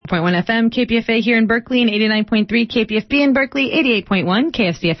104.1 FM, KPFA here in Berkeley, and 89.3 KPFB in Berkeley, 88.1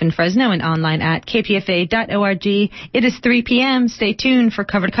 KFCF in Fresno, and online at kpfa.org. It is 3 p.m. Stay tuned for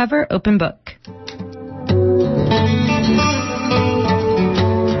Cover to Cover Open Book.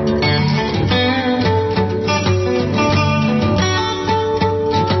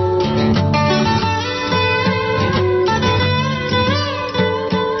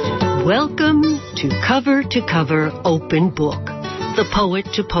 Welcome to Cover Open Book, the Poet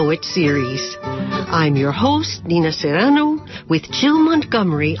to Poet series. I'm your host, Nina Serrano, with Jill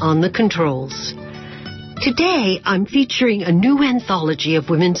Montgomery on the controls. Today, I'm featuring a new anthology of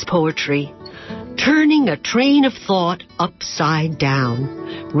women's poetry, Turning a Train of Thought Upside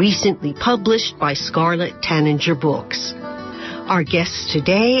Down, recently published by Scarlett Tanager Books. Our guests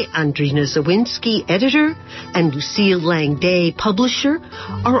today, Andrina Zawinski, editor, and Lucille Lang-Day, publisher,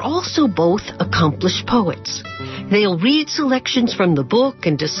 are also both accomplished poets. They'll read selections from the book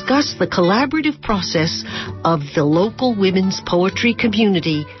and discuss the collaborative process of the local women's poetry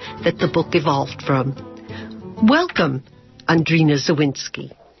community that the book evolved from. Welcome, Andrina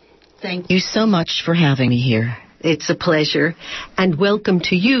Zawinski. Thank you so much for having me here. It's a pleasure. And welcome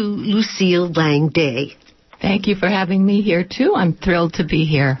to you, Lucille Lang-Day. Thank you for having me here, too. I'm thrilled to be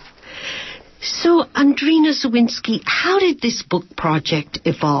here. So, Andrina Zawinski, how did this book project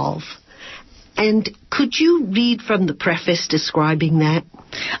evolve? And could you read from the preface describing that?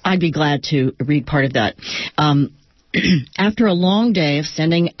 I'd be glad to read part of that. After a long day of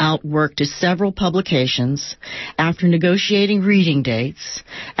sending out work to several publications, after negotiating reading dates,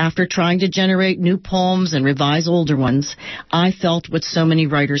 after trying to generate new poems and revise older ones, I felt what so many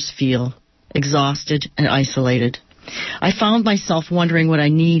writers feel. Exhausted and isolated. I found myself wondering what I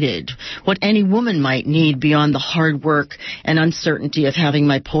needed, what any woman might need beyond the hard work and uncertainty of having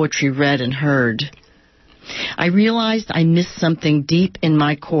my poetry read and heard. I realized I missed something deep in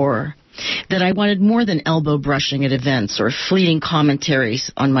my core, that I wanted more than elbow brushing at events or fleeting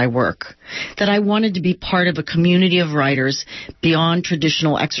commentaries on my work, that I wanted to be part of a community of writers beyond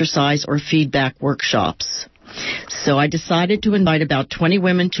traditional exercise or feedback workshops. So I decided to invite about 20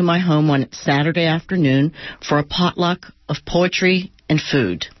 women to my home one Saturday afternoon for a potluck of poetry and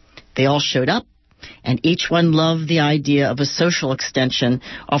food. They all showed up, and each one loved the idea of a social extension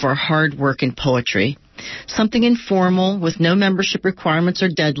of our hard work in poetry. Something informal with no membership requirements or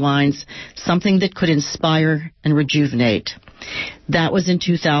deadlines, something that could inspire and rejuvenate. That was in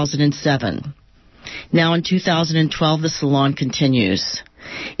 2007. Now in 2012, the salon continues.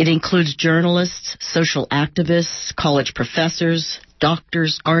 It includes journalists, social activists, college professors,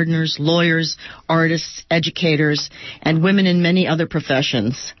 doctors, gardeners, lawyers, artists, educators, and women in many other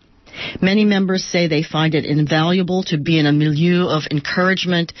professions. Many members say they find it invaluable to be in a milieu of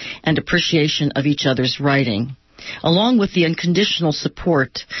encouragement and appreciation of each other's writing, along with the unconditional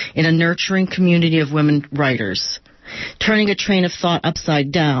support in a nurturing community of women writers. Turning a train of thought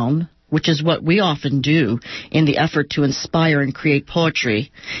upside down, which is what we often do in the effort to inspire and create poetry,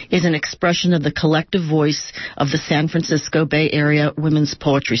 is an expression of the collective voice of the San Francisco Bay Area Women's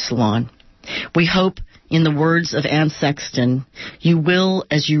Poetry Salon. We hope, in the words of Anne Sexton, you will,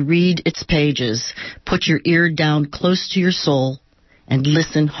 as you read its pages, put your ear down close to your soul and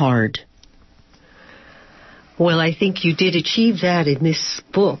listen hard. Well, I think you did achieve that in this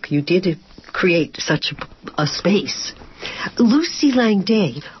book. You did create such a space. Lucy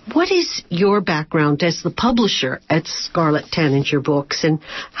Lang-Day, what is your background as the publisher at Scarlett Tanager Books, and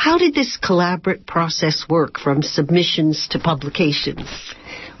how did this collaborative process work from submissions to publications?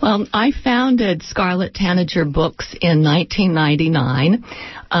 Well, I founded Scarlett Tanager Books in 1999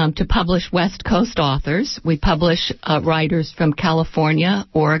 to publish West Coast authors. We publish writers from California,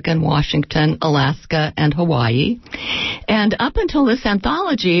 Oregon, Washington, Alaska, and Hawaii. And up until this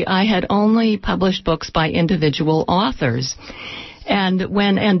anthology, I had only published books by individual authors. And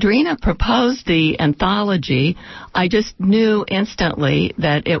when Andrina proposed the anthology, I just knew instantly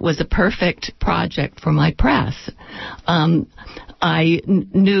that it was a perfect project for my press. I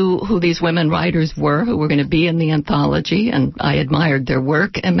knew who these women writers were who were going to be in the anthology, and I admired their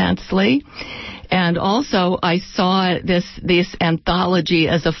work immensely. And also, I saw this anthology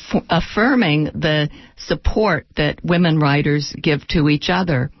as affirming the support that women writers give to each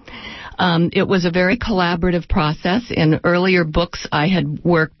other. It was a very collaborative process. In earlier books, I had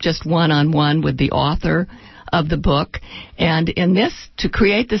worked just one-on-one with the author of the book. And in this, to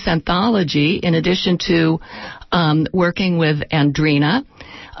create this anthology, in addition to working with Andrina,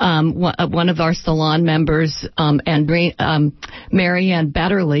 one of our salon members, Mary Ann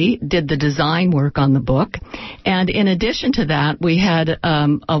Betterly, did the design work on the book. And in addition to that, we had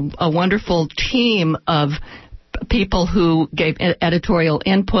a wonderful team of people who gave editorial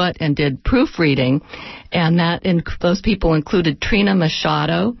input and did proofreading, and those people included Trina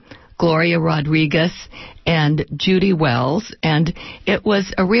Machado, Gloria Rodriguez, and Judy Wells, and it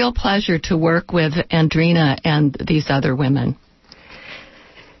was a real pleasure to work with Andrina and these other women.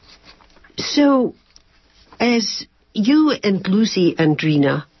 So, as you and Lucy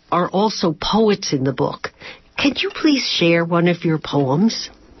Andrina are also poets in the book, can you please share one of your poems?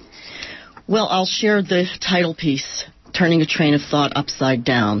 Well, I'll share the title piece, Turning a Train of Thought Upside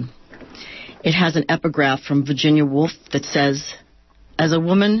Down. It has an epigraph from Virginia Woolf that says, "As a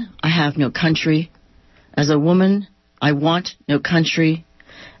woman, I have no country. As a woman, I want no country.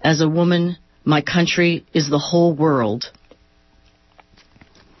 As a woman, my country is the whole world."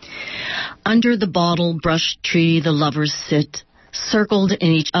 Under the bottle-brushed tree the lovers sit, circled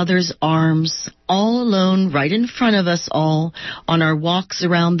in each other's arms, all alone right in front of us all on our walks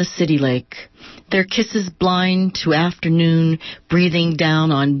around the city lake, their kisses blind to afternoon breathing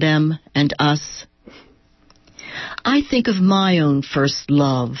down on them and us. I think of my own first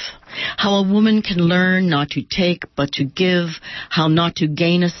love, how a woman can learn not to take but to give, how not to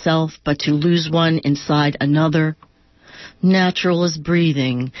gain a self but to lose one inside another. Natural as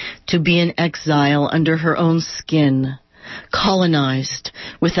breathing, to be in exile under her own skin, colonized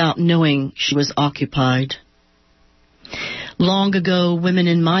without knowing she was occupied. Long ago, women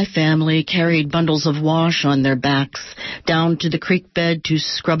in my family carried bundles of wash on their backs down to the creek bed to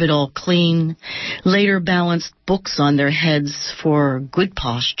scrub it all clean, later balanced books on their heads for good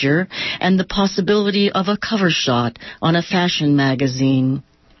posture and the possibility of a cover shot on a fashion magazine.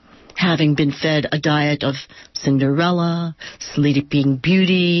 Having been fed a diet of Cinderella, Sleeping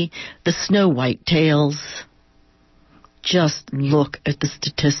Beauty, the Snow White tales. Just look at the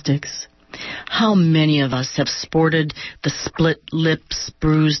statistics. How many of us have sported the split lips,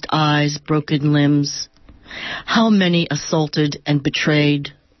 bruised eyes, broken limbs? How many assaulted and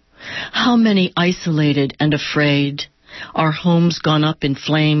betrayed? How many isolated and afraid? Our homes gone up in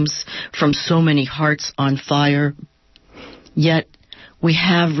flames from so many hearts on fire. Yet we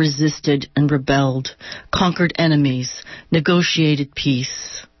have resisted and rebelled, conquered enemies, negotiated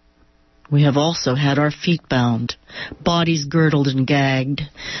peace. We have also had our feet bound, bodies girdled and gagged,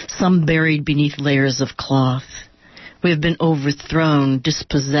 some buried beneath layers of cloth. We have been overthrown,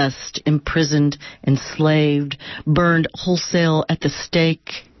 dispossessed, imprisoned, enslaved, burned wholesale at the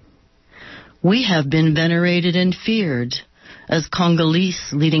stake. We have been venerated and feared as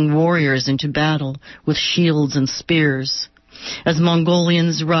Congolese leading warriors into battle with shields and spears, as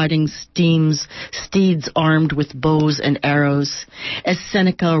Mongolians riding steeds armed with bows and arrows, as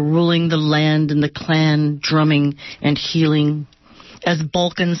Seneca ruling the land and the clan drumming and healing, as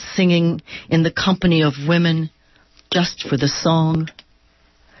Balkans singing in the company of women just for the song.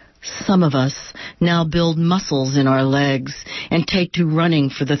 Some of us now build muscles in our legs and take to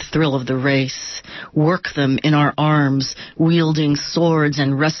running for the thrill of the race, work them in our arms, wielding swords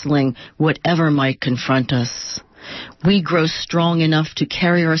and wrestling whatever might confront us. We grow strong enough to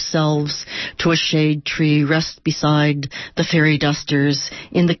carry ourselves to a shade tree, rest beside the fairy dusters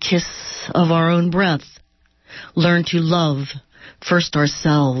in the kiss of our own breath. Learn to love first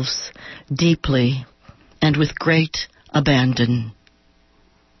ourselves deeply and with great abandon.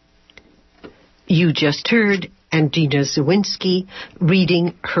 You just heard Andrina Zawinski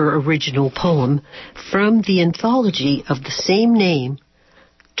reading her original poem from the anthology of the same name,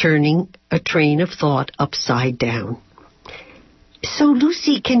 Turning a Train of Thought Upside Down. So,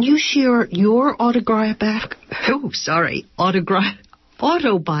 Lucy, can you share your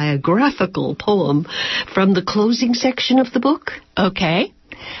autobiographical poem from the closing section of the book? Okay.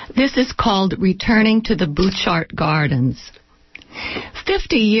 This is called Returning to the Bouchart Gardens.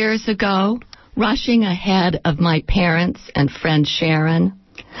 50 years ago, rushing ahead of my parents and friend Sharon,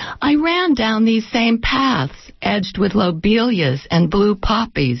 I ran down these same paths edged with lobelias and blue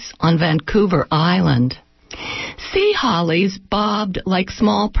poppies on Vancouver Island. Sea hollies bobbed like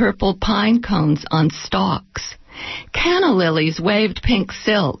small purple pine cones on stalks. Canna lilies waved pink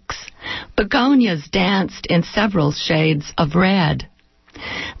silks. Begonias danced in several shades of red.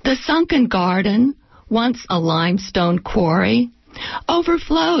 The sunken garden, once a limestone quarry,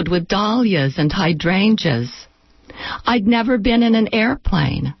 overflowed with dahlias and hydrangeas. I'd never been in an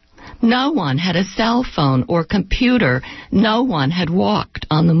airplane. No one had a cell phone or computer. No one had walked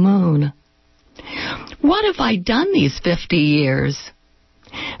on the moon. What have I done these 50 years?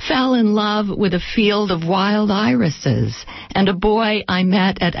 Fell in love with a field of wild irises and a boy I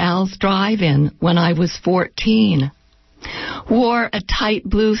met at Al's Drive-In when I was 14. Wore a tight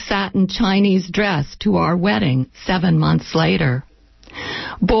blue satin Chinese dress to our wedding 7 months later.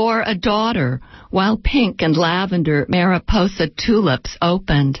 Bore a daughter while pink and lavender Mariposa tulips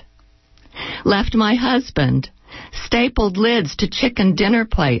opened. Left my husband, stapled lids to chicken dinner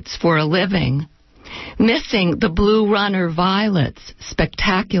plates for a living, missing the blue runner violets'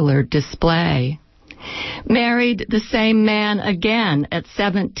 spectacular display. Married the same man again at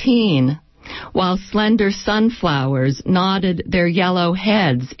 17, while slender sunflowers nodded their yellow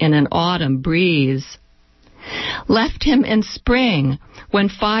heads in an autumn breeze. Left him in spring when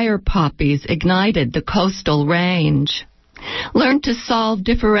fire poppies ignited the coastal range. Learned to solve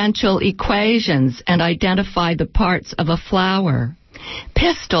differential equations and identify the parts of a flower.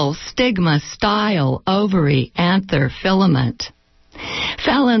 Pistil, stigma, style, ovary, anther, filament.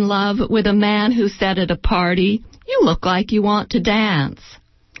 Fell in love with a man who said at a party, "You look like you want to dance."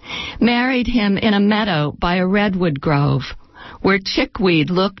 Married him in a meadow by a redwood grove, where chickweed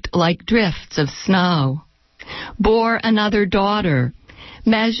looked like drifts of snow. Bore another daughter,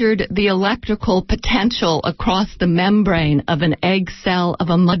 measured the electrical potential across the membrane of an egg cell of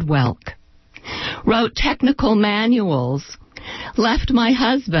a mudwelk. Wrote technical manuals. Left my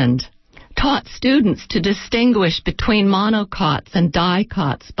husband. Taught students to distinguish between monocots and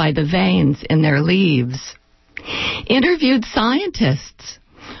dicots by the veins in their leaves. Interviewed scientists.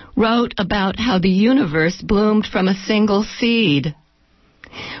 Wrote about how the universe bloomed from a single seed.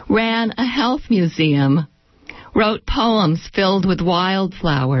 Ran a health museum. Wrote poems filled with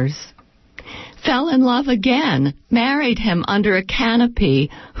wildflowers. Fell in love again, married him under a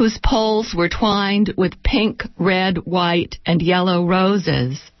canopy whose poles were twined with pink, red, white, and yellow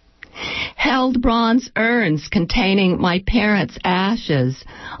roses. Held bronze urns containing my parents' ashes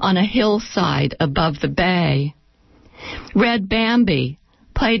on a hillside above the bay. Read Bambi,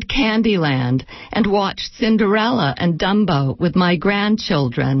 played Candyland, and watched Cinderella and Dumbo with my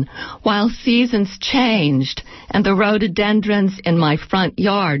grandchildren while seasons changed and the rhododendrons in my front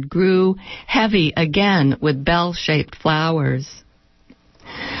yard grew heavy again with bell-shaped flowers.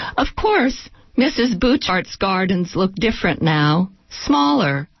 Of course, Mrs. Bouchart's gardens look different now,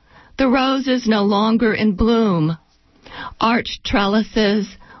 smaller, the roses no longer in bloom. Arched trellises,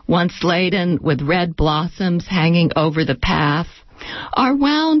 once laden with red blossoms hanging over the path, are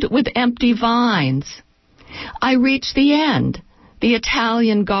wound with empty vines. I reach the end, the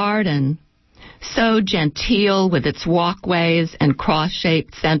Italian garden, so genteel with its walkways and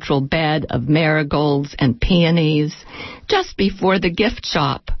cross-shaped central bed of marigolds and peonies, just before the gift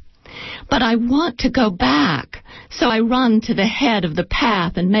shop. But I want to go back, so I run to the head of the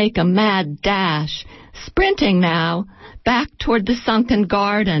path and make a mad dash, sprinting now, back toward the sunken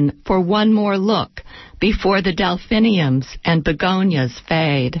garden for one more look before the delphiniums and begonias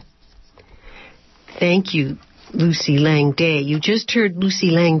fade. Thank you, Lucy Lang Day. You just heard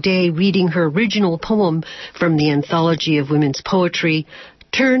Lucy Lang Day reading her original poem from the Anthology of Women's Poetry,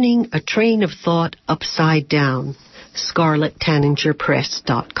 Turning a Train of Thought Upside Down,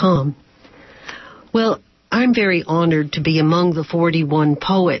 ScarlettTanningerPress.com. Well, I'm very honored to be among the 41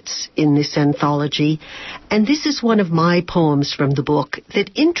 poets in this anthology, and this is one of my poems from the book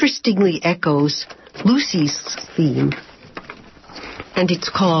that interestingly echoes Lucy's theme, and it's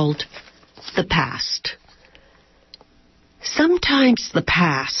called The Past. Sometimes the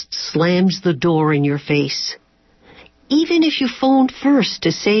past slams the door in your face, even if you phoned first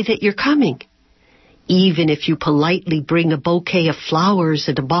to say that you're coming, even if you politely bring a bouquet of flowers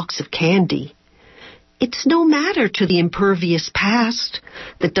and a box of candy. It's no matter to the impervious past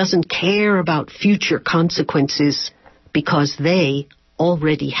that doesn't care about future consequences because they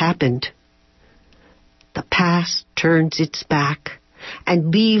already happened. The past turns its back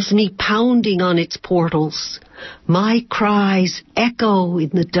and leaves me pounding on its portals. My cries echo in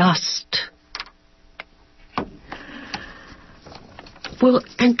the dust. Well,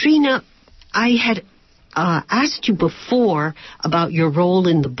 Andrina, I had asked you before about your role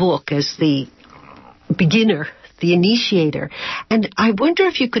in the book as the beginner, the initiator. And I wonder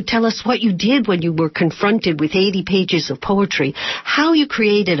if you could tell us what you did when you were confronted with 80 pages of poetry, how you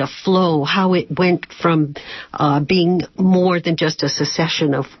created a flow, how it went from being more than just a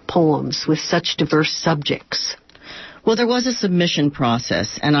succession of poems with such diverse subjects. Well, there was a submission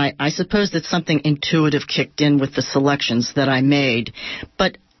process, and I suppose that something intuitive kicked in with the selections that I made.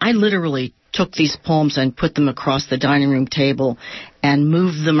 But I literally took these poems and put them across the dining room table and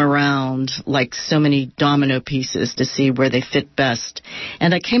moved them around like so many domino pieces to see where they fit best.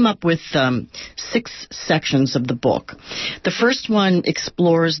 And I came up with 6 sections of the book. The first one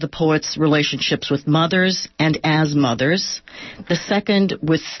explores the poet's relationships with mothers and as mothers. The second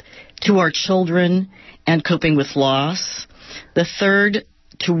to our children and coping with loss. The third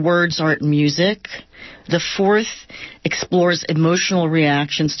to words, art, and music. The fourth explores emotional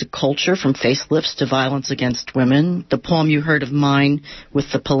reactions to culture, from facelifts to violence against women. The poem you heard of mine with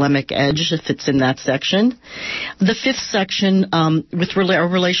the polemic edge fits in that section. The fifth section with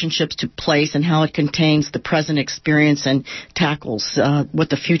relationships to place and how it contains the present experience and tackles what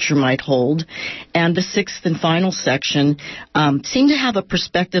the future might hold. And the sixth and final section seem to have a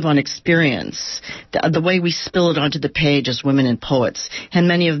perspective on experience, the way we spill it onto the page as women and poets, and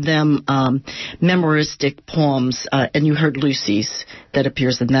many of them memoristic poems, and you heard Lucy's that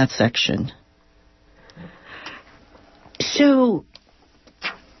appears in that section. So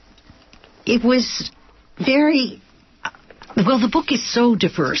it was very, well, the book is so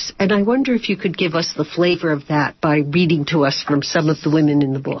diverse, and I wonder if you could give us the flavor of that by reading to us from some of the women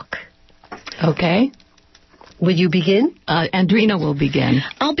in the book. Okay. Will you begin? Andrina will begin.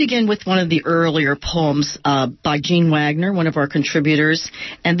 I'll begin with one of the earlier poems by Jean Wagner, one of our contributors.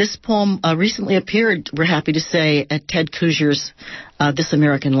 And this poem recently appeared, we're happy to say, at Ted Koozer's This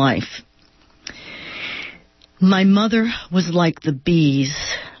American Life. My mother was like the bees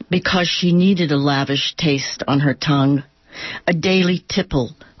because she needed a lavish taste on her tongue, a daily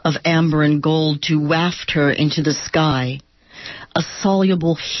tipple of amber and gold to waft her into the sky, a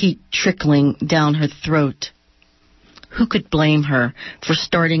soluble heat trickling down her throat. Who could blame her for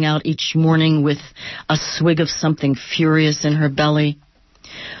starting out each morning with a swig of something furious in her belly?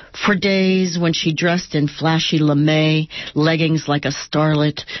 For days when she dressed in flashy lame leggings like a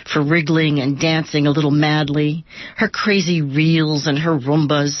starlet, for wriggling and dancing a little madly, her crazy reels and her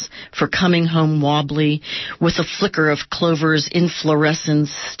rumbas, for coming home wobbly, with a flicker of Clover's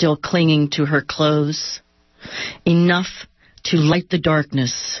inflorescence still clinging to her clothes. Enough to light the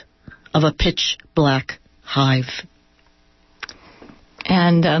darkness of a pitch-black hive.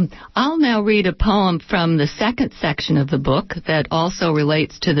 And I'll now read a poem from the second section of the book that also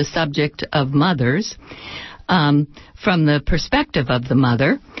relates to the subject of mothers, from the perspective of the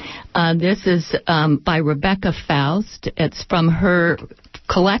mother. This is by Rebecca Faust. It's from her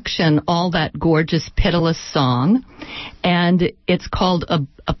collection, All That Gorgeous Pitiless Song, and it's called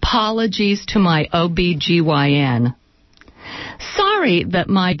Apologies to My OBGYN. Sorry that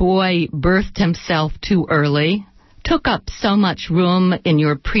my boy birthed himself too early, took up so much room in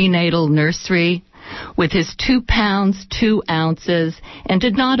your prenatal nursery with his 2 pounds 2 ounces, and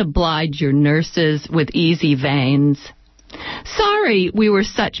did not oblige your nurses with easy veins. Sorry we were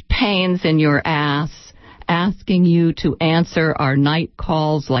such pains in your ass, asking you to answer our night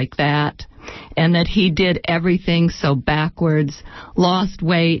calls like that, and that he did everything so backwards, lost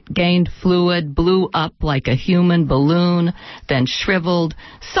weight, gained fluid, blew up like a human balloon, then shriveled.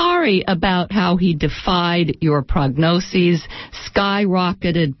 Sorry about how he defied your prognoses,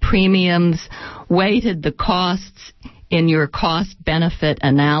 skyrocketed premiums, weighted the costs in your cost-benefit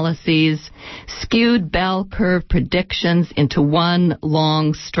analyses, skewed bell curve predictions into one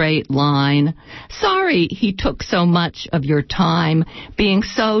long straight line. Sorry he took so much of your time, being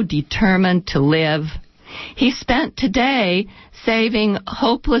so determined to live. He spent today saving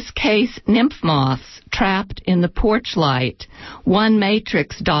hopeless case nymph moths trapped in the porch light, one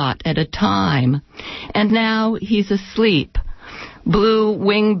matrix dot at a time. And now he's asleep. Blue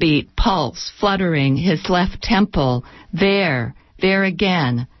wing beat pulse fluttering his left temple, there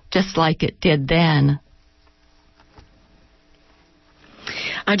again, just like it did then.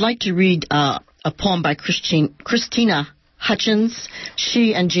 I'd like to read a poem by Christina Hutchins.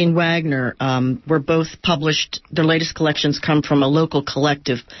 She and Jean Wagner were both published. Their latest collections come from a local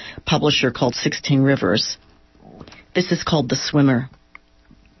collective publisher called 16 Rivers. This is called The Swimmer.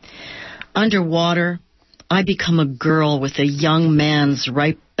 Underwater, I become a girl with a young man's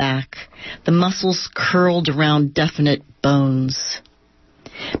ripe back, the muscles curled around definite bones.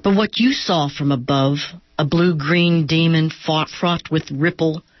 But what you saw from above, a blue-green demon fraught with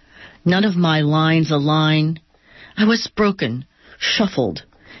ripple, none of my lines align. I was broken, shuffled,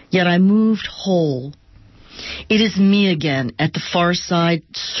 yet I moved whole. It is me again at the far side,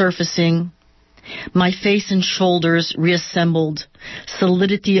 surfacing. My face and shoulders reassembled,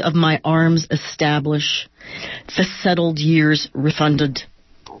 solidity of my arms established, the settled years refunded.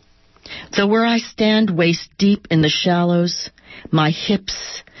 Though where I stand waist deep in the shallows, my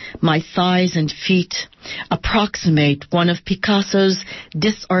hips, my thighs and feet approximate one of Picasso's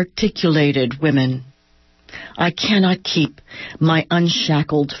disarticulated women. I cannot keep my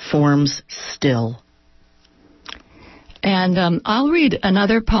unshackled forms still. And I'll read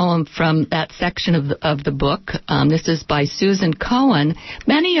another poem from that section of the book. This is by Susan Cohen.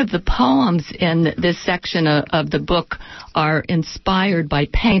 Many of the poems in this section of the book are inspired by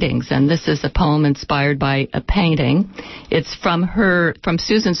paintings, and this is a poem inspired by a painting. It's from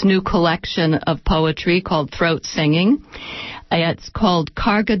Susan's new collection of poetry called Throat Singing. It's called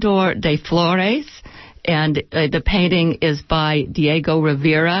Cargador de Flores, and the painting is by Diego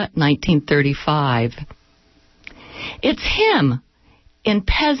Rivera, 1935. It's him, in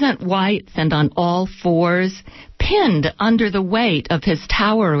peasant whites and on all fours, pinned under the weight of his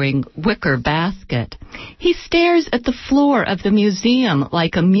towering wicker basket. He stares at the floor of the museum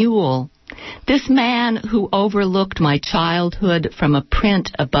like a mule. This man who overlooked my childhood from a print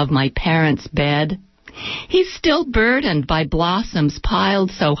above my parents' bed. He's still burdened by blossoms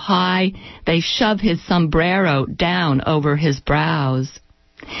piled so high they shove his sombrero down over his brows.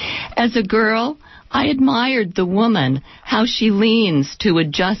 As a girl, I admired the woman, how she leans to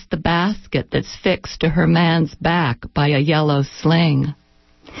adjust the basket that's fixed to her man's back by a yellow sling.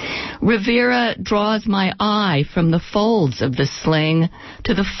 Rivera draws my eye from the folds of the sling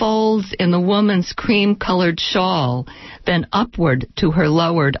to the folds in the woman's cream-colored shawl, then upward to her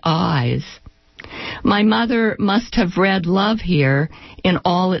lowered eyes. My mother must have read love here in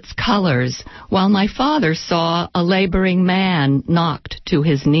all its colors, while my father saw a laboring man knocked to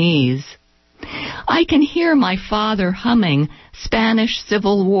his knees. I can hear my father humming Spanish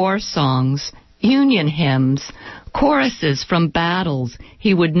Civil War songs, Union hymns, choruses from battles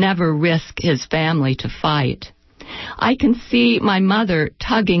he would never risk his family to fight. I can see my mother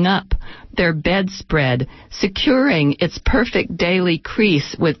tugging up their bedspread, securing its perfect daily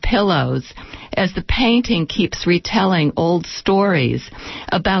crease with pillows, as the painting keeps retelling old stories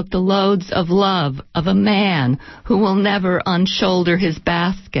about the loads of love of a man who will never unshoulder his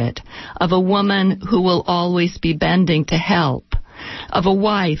basket, of a woman who will always be bending to help, of a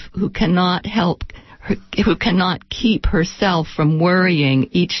wife who cannot keep herself from worrying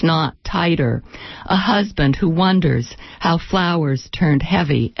each knot tighter, a husband who wonders how flowers turned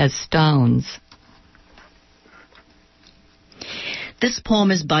heavy as stones. This poem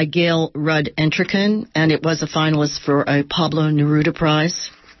is by Gail Rudd Entrekin, and it was a finalist for a Pablo Neruda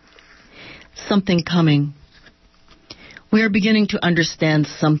Prize. Something coming. We are beginning to understand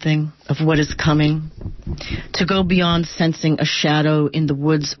something of what is coming, to go beyond sensing a shadow in the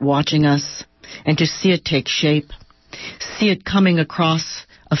woods watching us, and to see it take shape, see it coming across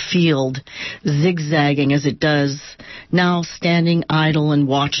a field, zigzagging as it does, now standing idle and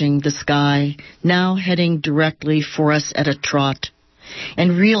watching the sky, now heading directly for us at a trot,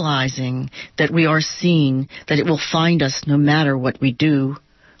 and realizing that we are seen, that it will find us no matter what we do.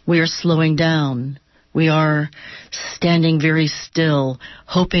 We are slowing down. We are standing very still,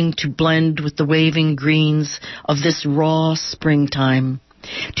 hoping to blend with the waving greens of this raw springtime,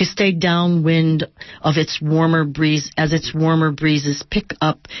 to stay downwind of its warmer breeze as its warmer breezes pick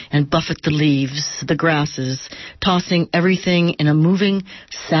up and buffet the leaves, the grasses, tossing everything in a moving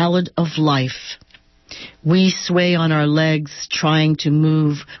salad of life. We sway on our legs, trying to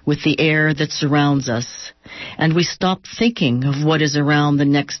move with the air that surrounds us. And we stop thinking of what is around the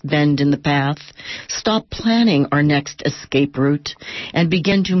next bend in the path, stop planning our next escape route, and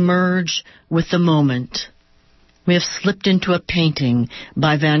begin to merge with the moment. We have slipped into a painting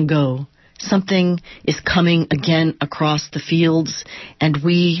by Van Gogh. Something is coming again across the fields, and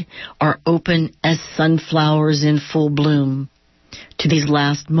we are open as sunflowers in full bloom to these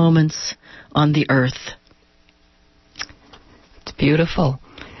last moments on the earth. It's beautiful.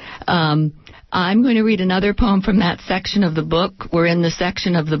 I'm going to read another poem from that section of the book. We're in the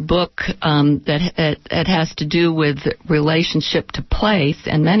section of the book that it has to do with relationship to place,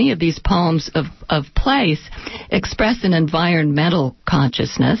 and many of these poems of place express an environmental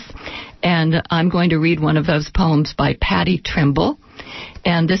consciousness. And I'm going to read one of those poems by Patty Trimble,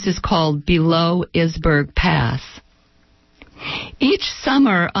 and this is called Below Isberg Pass. Each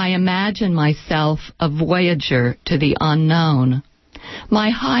summer I imagine myself a voyager to the unknown. My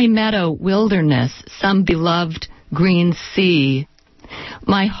high meadow wilderness, some beloved green sea.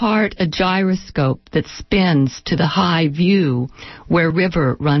 My heart a gyroscope that spins to the high view where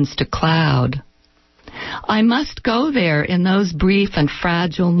river runs to cloud. I must go there in those brief and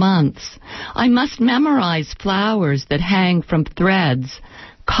fragile months. I must memorize flowers that hang from threads,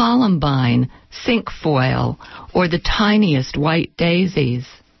 columbine, cinquefoil, or the tiniest white daisies.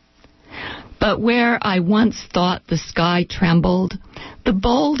 But where I once thought the sky trembled, the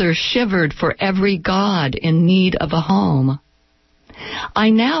boulder shivered for every god in need of a home. I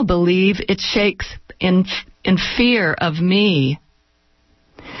now believe it shakes in fear of me.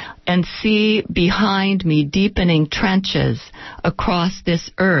 and see behind me deepening trenches across this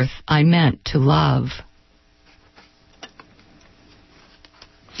earth I meant to love.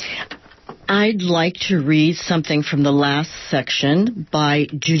 I'd like to read something from the last section by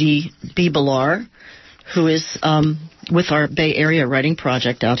Judy Bebelar, who is with our Bay Area Writing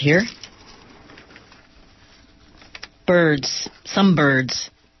Project out here. Birds, some birds.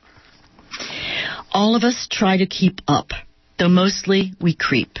 All of us try to keep up, though mostly we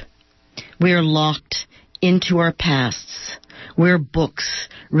creep. We are locked into our pasts. We're books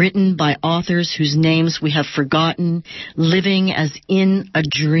written by authors whose names we have forgotten, living as in a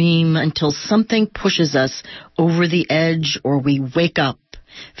dream until something pushes us over the edge or we wake up,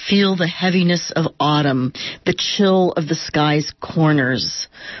 feel the heaviness of autumn, the chill of the sky's corners.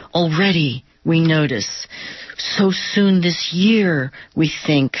 Already we notice, so soon this year, we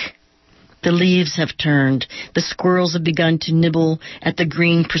think. The leaves have turned, the squirrels have begun to nibble at the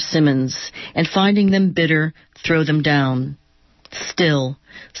green persimmons, and finding them bitter, throw them down. Still,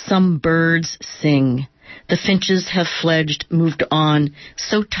 some birds sing. The finches have fledged, moved on,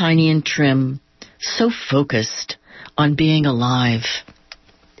 so tiny and trim, so focused on being alive.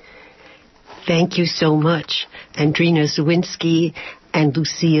 Thank you so much, Andrina Zawinski and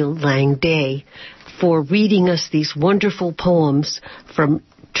Lucille Lang-Day, for reading us these wonderful poems from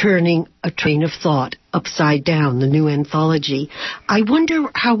Turning a Train of Thought Upside Down, the new anthology. I wonder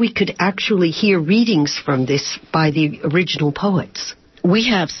how we could actually hear readings from this by the original poets. We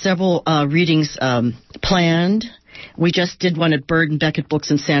have several readings planned. We just did one at Bird and Beckett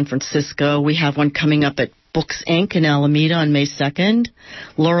Books in San Francisco. We have one coming up at Books Inc. in Alameda on May 2nd.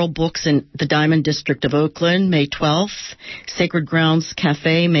 Laurel Books in the Diamond District of Oakland, May 12th. Sacred Grounds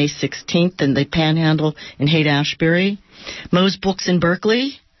Cafe, May 16th, in the Panhandle in Haight-Ashbury. Moe's Books in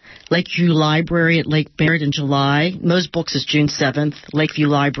Berkeley. Lakeview Library at Lake Merritt in July. Moe's Books is June 7th. Lakeview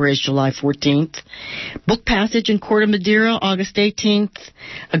Library is July 14th. Book Passage in Corte Madera, August 18th.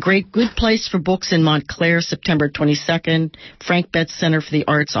 A Great Good Place for Books in Montclair, September 22nd. Frank Betts Center for the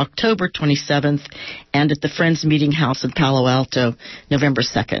Arts, October 27th. And at the Friends Meeting House in Palo Alto, November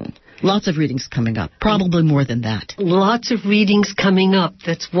 2nd. Lots of readings coming up. Probably more than that. Lots of readings coming up.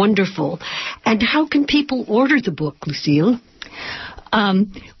 That's wonderful. And how can people order the book, Lucille?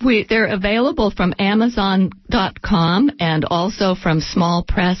 They're available from Amazon.com and also from Small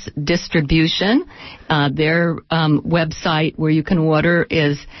Press Distribution. Their website where you can order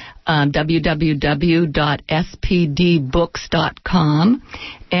is www.spdbooks.com.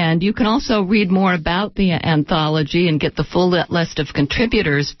 And you can also read more about the anthology and get the full list of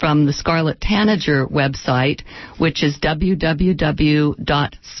contributors from the Scarlett Tanager website, which is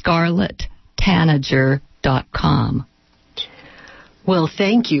www.scarletttanager.com. Well,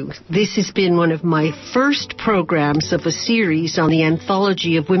 thank you. This has been one of my first programs of a series on the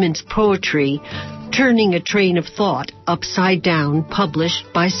anthology of women's poetry, Turning a Train of Thought Upside Down,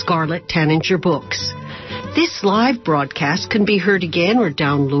 published by Scarlett Tanager Books. This live broadcast can be heard again or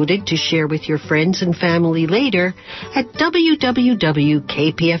downloaded to share with your friends and family later at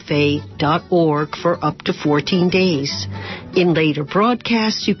www.kpfa.org for up to 14 days. In later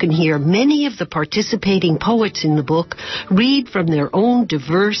broadcasts, you can hear many of the participating poets in the book read from their own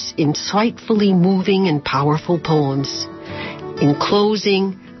diverse, insightfully moving and powerful poems. In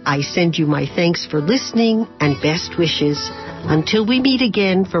closing, I send you my thanks for listening and best wishes. Until we meet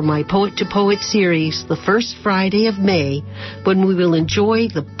again for my Poet to Poet series, the first Friday of May, when we will enjoy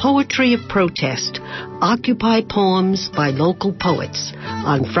the poetry of protest, Occupy Poems by local poets,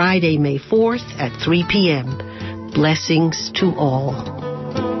 on Friday, May 4th at 3 p.m. Blessings to all.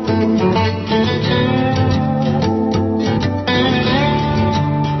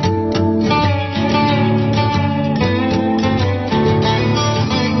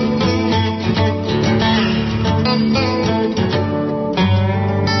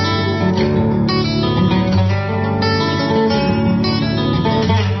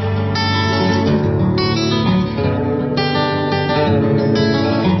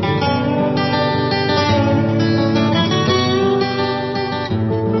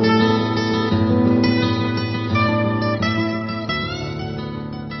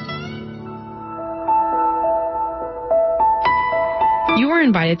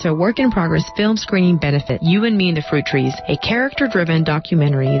 Invited to a work-in-progress film screening benefit, You and Me and the Fruit Trees, a character-driven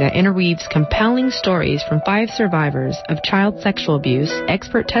documentary that interweaves compelling stories from 5 survivors of child sexual abuse,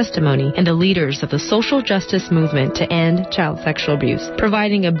 expert testimony, and the leaders of the social justice movement to end child sexual abuse,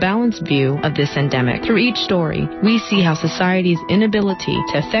 providing a balanced view of this endemic. Through each story, we see how society's inability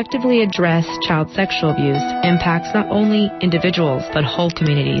to effectively address child sexual abuse impacts not only individuals, but whole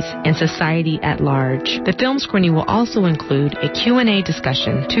communities and society at large. The film screening will also include a Q&A discussion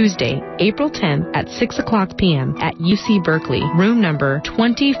on Tuesday, April 10th at 6 o'clock p.m. at UC Berkeley, room number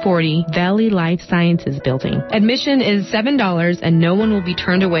 2040 Valley Life Sciences Building. Admission is $7 and no one will be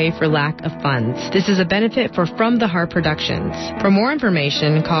turned away for lack of funds. This is a benefit for From the Heart Productions. For more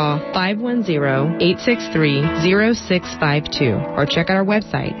information, call 510-863-0652 or check out our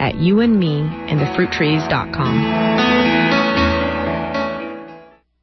website at youandmeandthefruittrees.com.